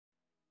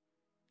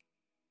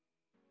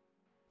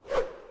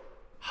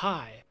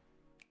Hi,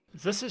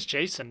 this is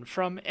Jason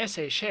from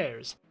SA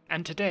Shares,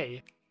 and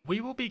today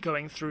we will be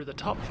going through the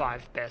top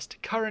 5 best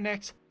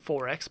Currenex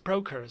Forex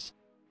brokers.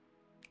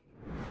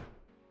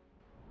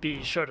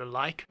 Be sure to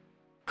like,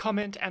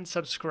 comment and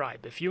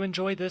subscribe if you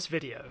enjoy this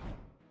video.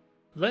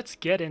 Let's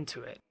get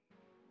into it.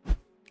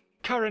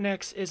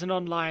 Currenex is an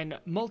online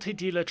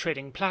multi-dealer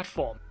trading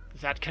platform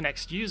that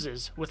connects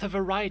users with a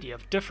variety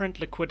of different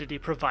liquidity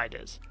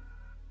providers.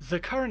 The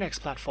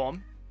Currenex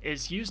platform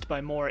is used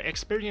by more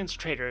experienced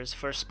traders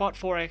for spot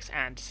forex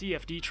and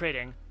CFD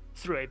trading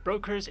through a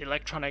broker's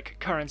electronic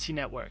currency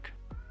network.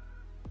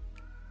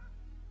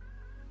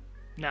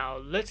 Now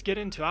let's get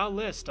into our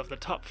list of the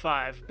top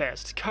 5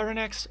 best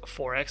Currenex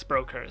Forex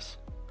brokers.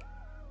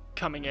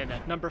 Coming in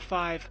at number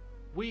 5,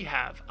 we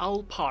have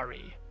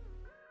Alpari.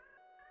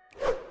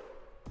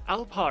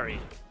 Alpari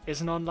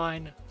is an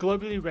online,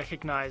 globally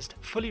recognized,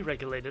 fully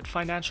regulated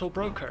financial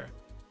broker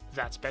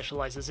that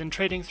specializes in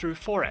trading through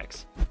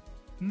forex,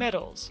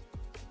 metals,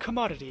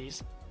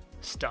 commodities,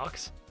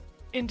 stocks,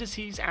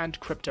 indices and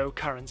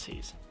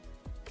cryptocurrencies.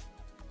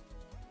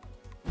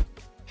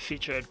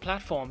 Featured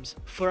platforms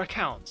for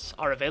accounts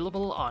are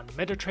available on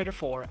MetaTrader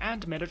 4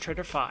 and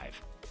MetaTrader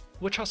 5,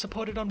 which are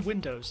supported on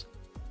Windows,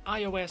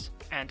 iOS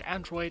and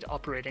Android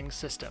operating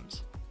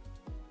systems.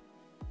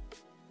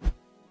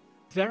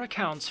 Their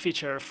accounts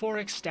feature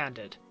Forex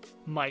Standard,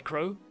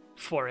 Micro,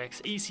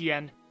 Forex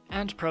ECN,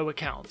 and Pro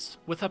accounts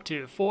with up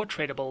to 4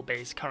 tradable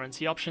base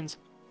currency options,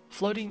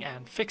 floating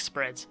and fixed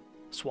spreads,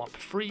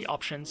 swap-free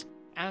options,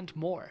 and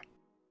more.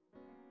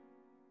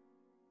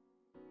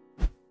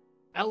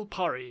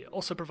 Alpari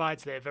also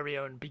provides their very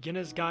own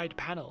beginner's guide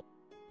panel,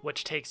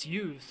 which takes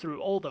you through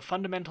all the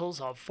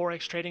fundamentals of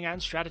forex trading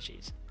and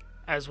strategies,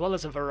 as well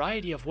as a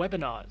variety of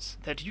webinars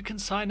that you can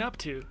sign up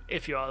to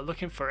if you are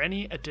looking for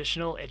any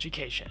additional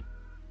education.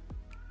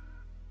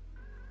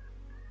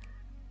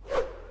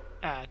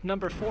 At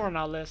number 4 on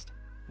our list,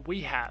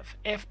 we have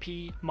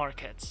FP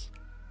Markets.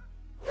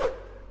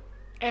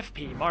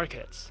 FP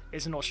Markets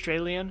is an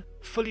Australian,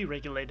 fully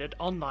regulated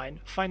online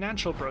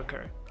financial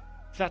broker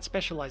that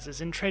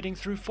specializes in trading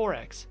through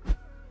forex,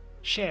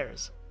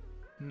 shares,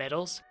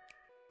 metals,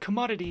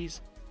 commodities,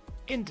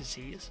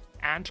 indices,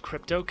 and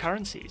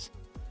cryptocurrencies.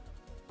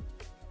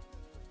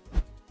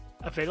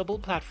 Available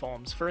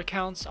platforms for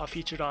accounts are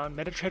featured on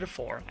MetaTrader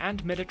 4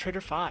 and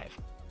MetaTrader 5,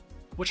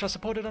 which are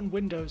supported on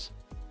Windows,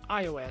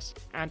 iOS,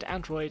 and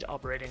Android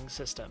operating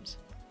systems.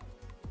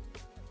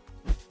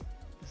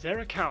 Their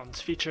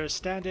accounts feature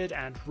standard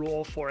and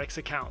raw forex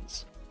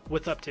accounts,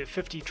 with up to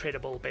 50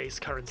 tradable base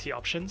currency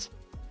options,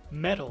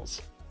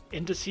 metals,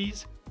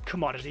 indices,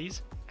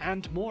 commodities,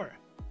 and more.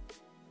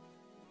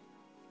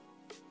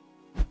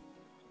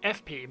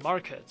 FP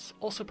Markets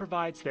also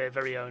provides their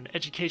very own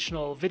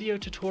educational video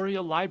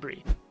tutorial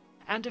library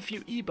and a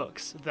few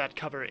ebooks that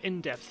cover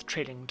in-depth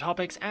trading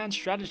topics and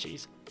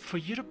strategies for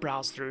you to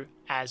browse through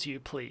as you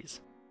please.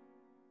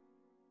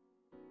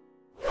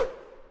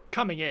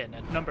 Coming in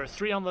at number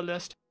 3 on the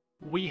list,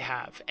 we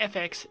have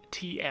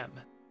FXTM.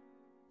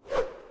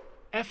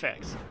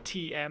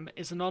 FXTM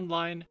is an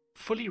online,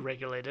 fully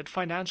regulated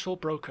financial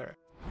broker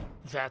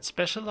that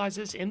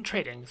specializes in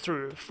trading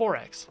through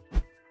forex,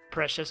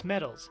 precious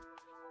metals,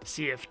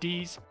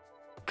 CFDs,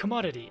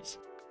 commodities,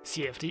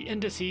 CFD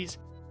indices,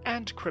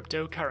 and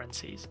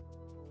cryptocurrencies.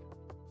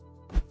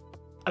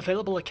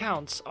 Available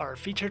accounts are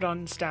featured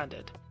on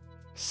Standard,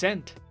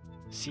 Cent,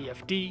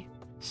 CFD,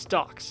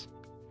 Stocks,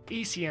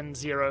 ECN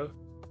 0,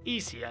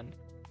 ECN,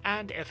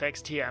 and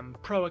FXTM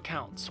Pro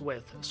accounts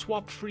with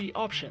swap-free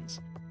options,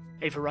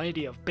 a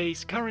variety of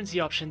base currency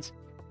options,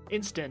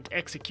 instant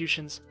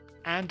executions,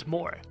 and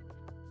more.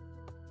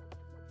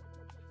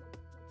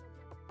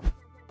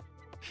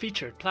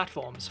 Featured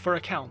platforms for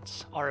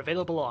accounts are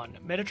available on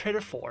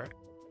MetaTrader 4,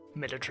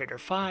 MetaTrader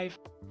 5,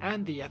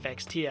 and the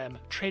FXTM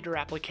Trader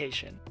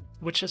application,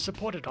 which is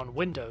supported on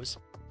Windows,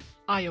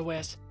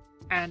 iOS,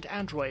 and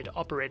Android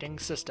operating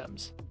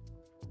systems.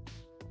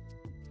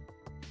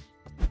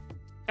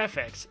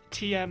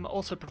 FXTM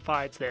also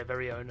provides their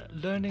very own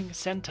Learning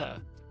Center,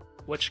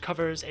 which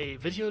covers a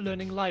video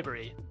learning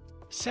library,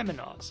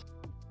 seminars,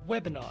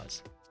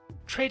 webinars,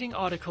 trading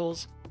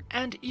articles,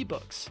 and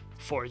ebooks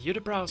for you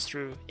to browse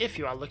through if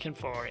you are looking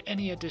for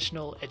any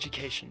additional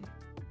education.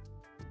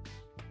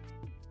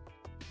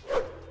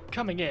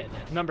 Coming in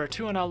at number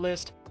 2 on our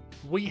list,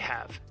 we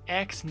have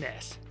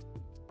Exness.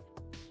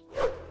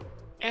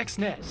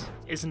 Exness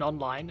is an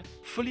online,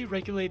 fully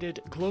regulated,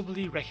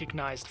 globally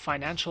recognized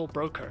financial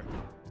broker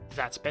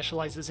that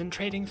specializes in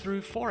trading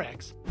through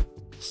forex,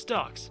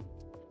 stocks,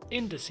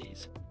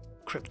 indices,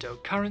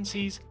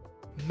 cryptocurrencies,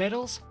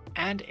 metals,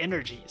 and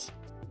energies.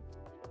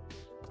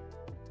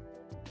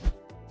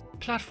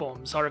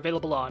 Platforms are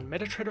available on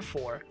MetaTrader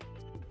 4,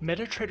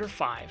 MetaTrader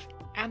 5,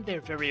 and their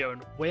very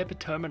own web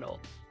terminal,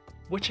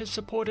 which is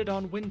supported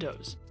on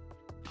Windows,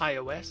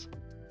 iOS,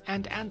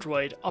 and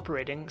Android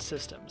operating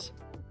systems.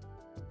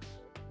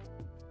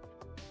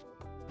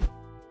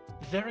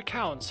 Their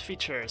accounts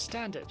feature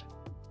Standard,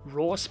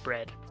 Raw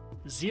Spread,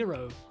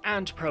 Zero,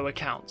 and Pro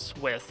accounts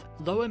with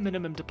lower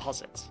minimum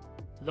deposits,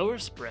 lower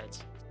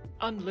spreads,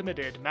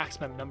 unlimited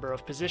maximum number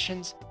of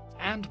positions,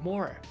 and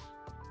more.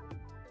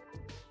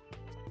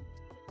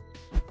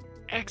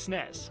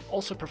 Exness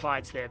also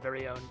provides their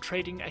very own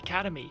trading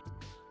academy,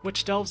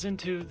 which delves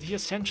into the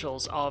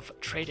essentials of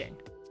trading.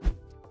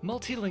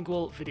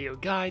 Multilingual video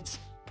guides,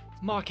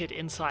 market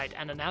insight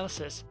and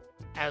analysis,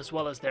 as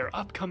well as their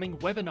upcoming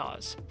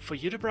webinars for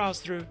you to browse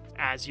through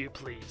as you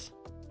please.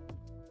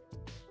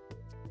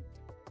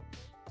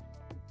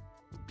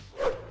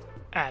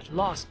 At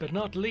last but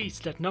not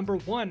least, at number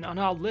 1 on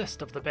our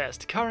list of the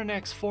best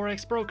Currenex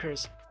Forex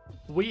brokers,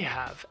 we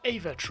have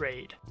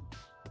Avatrade.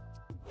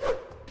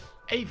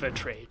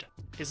 Avatrade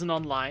is an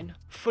online,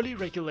 fully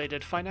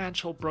regulated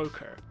financial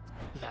broker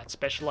that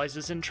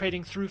specializes in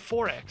trading through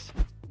Forex,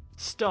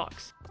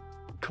 stocks,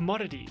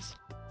 commodities,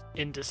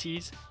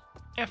 indices,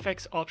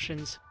 FX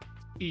options,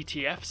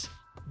 ETFs,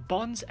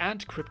 bonds,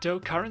 and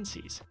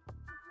cryptocurrencies.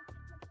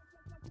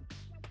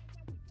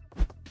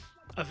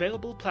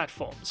 Available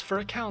platforms for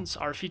accounts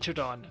are featured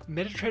on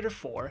MetaTrader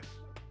 4,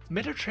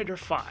 MetaTrader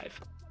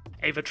 5,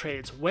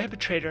 Avatrade's Web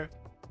Trader,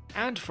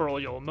 and for all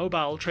your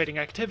mobile trading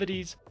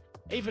activities,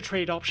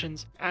 Avatrade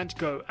options and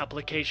Go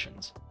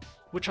applications,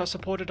 which are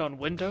supported on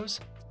Windows,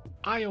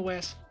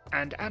 iOS,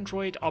 and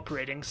Android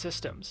operating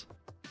systems.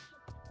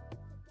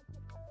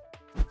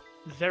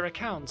 Their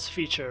accounts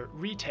feature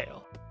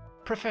retail,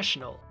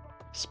 professional,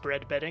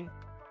 spread betting,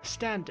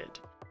 standard,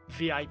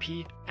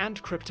 VIP,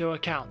 and crypto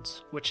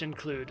accounts, which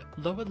include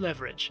lower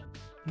leverage,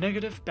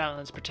 negative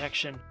balance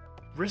protection,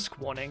 risk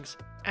warnings,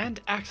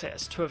 and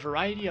access to a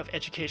variety of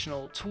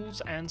educational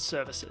tools and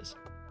services.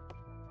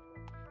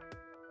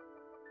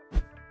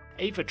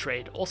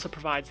 Avatrade also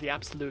provides the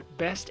absolute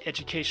best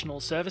educational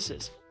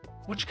services,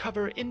 which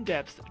cover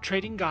in-depth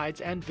trading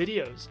guides and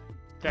videos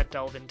that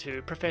delve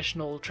into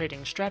professional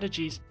trading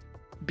strategies,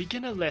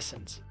 beginner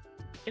lessons,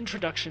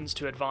 introductions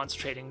to advanced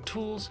trading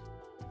tools,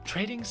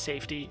 trading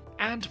safety,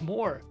 and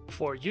more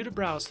for you to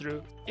browse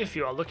through if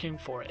you are looking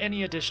for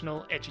any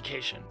additional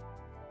education.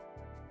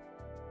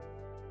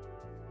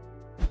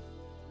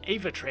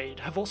 Avatrade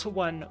have also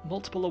won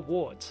multiple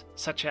awards,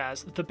 such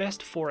as the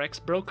Best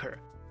Forex Broker,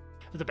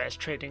 the Best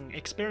Trading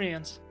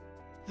Experience,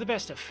 the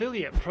Best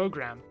Affiliate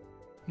Program,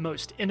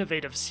 Most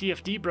Innovative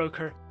CFD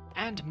Broker,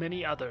 and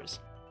many others,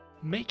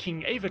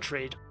 making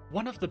Avatrade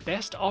one of the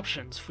best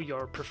options for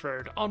your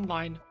preferred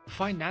online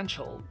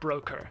financial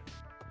broker.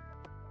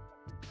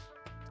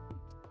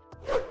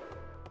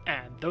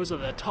 And those are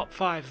the top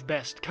 5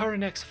 best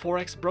Currenex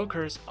Forex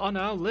brokers on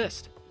our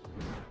list.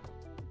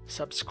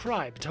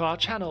 Subscribe to our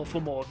channel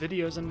for more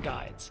videos and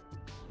guides.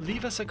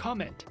 Leave us a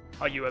comment.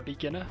 Are you a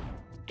beginner,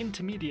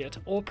 intermediate,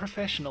 or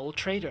professional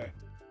trader?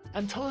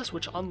 And tell us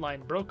which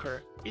online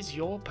broker is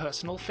your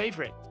personal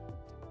favorite.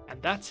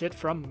 And that's it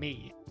from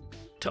me.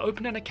 To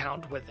open an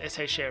account with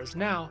SA Shares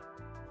now,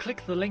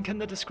 click the link in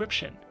the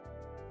description.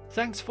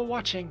 Thanks for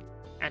watching,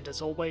 and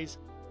as always,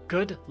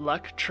 good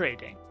luck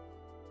trading.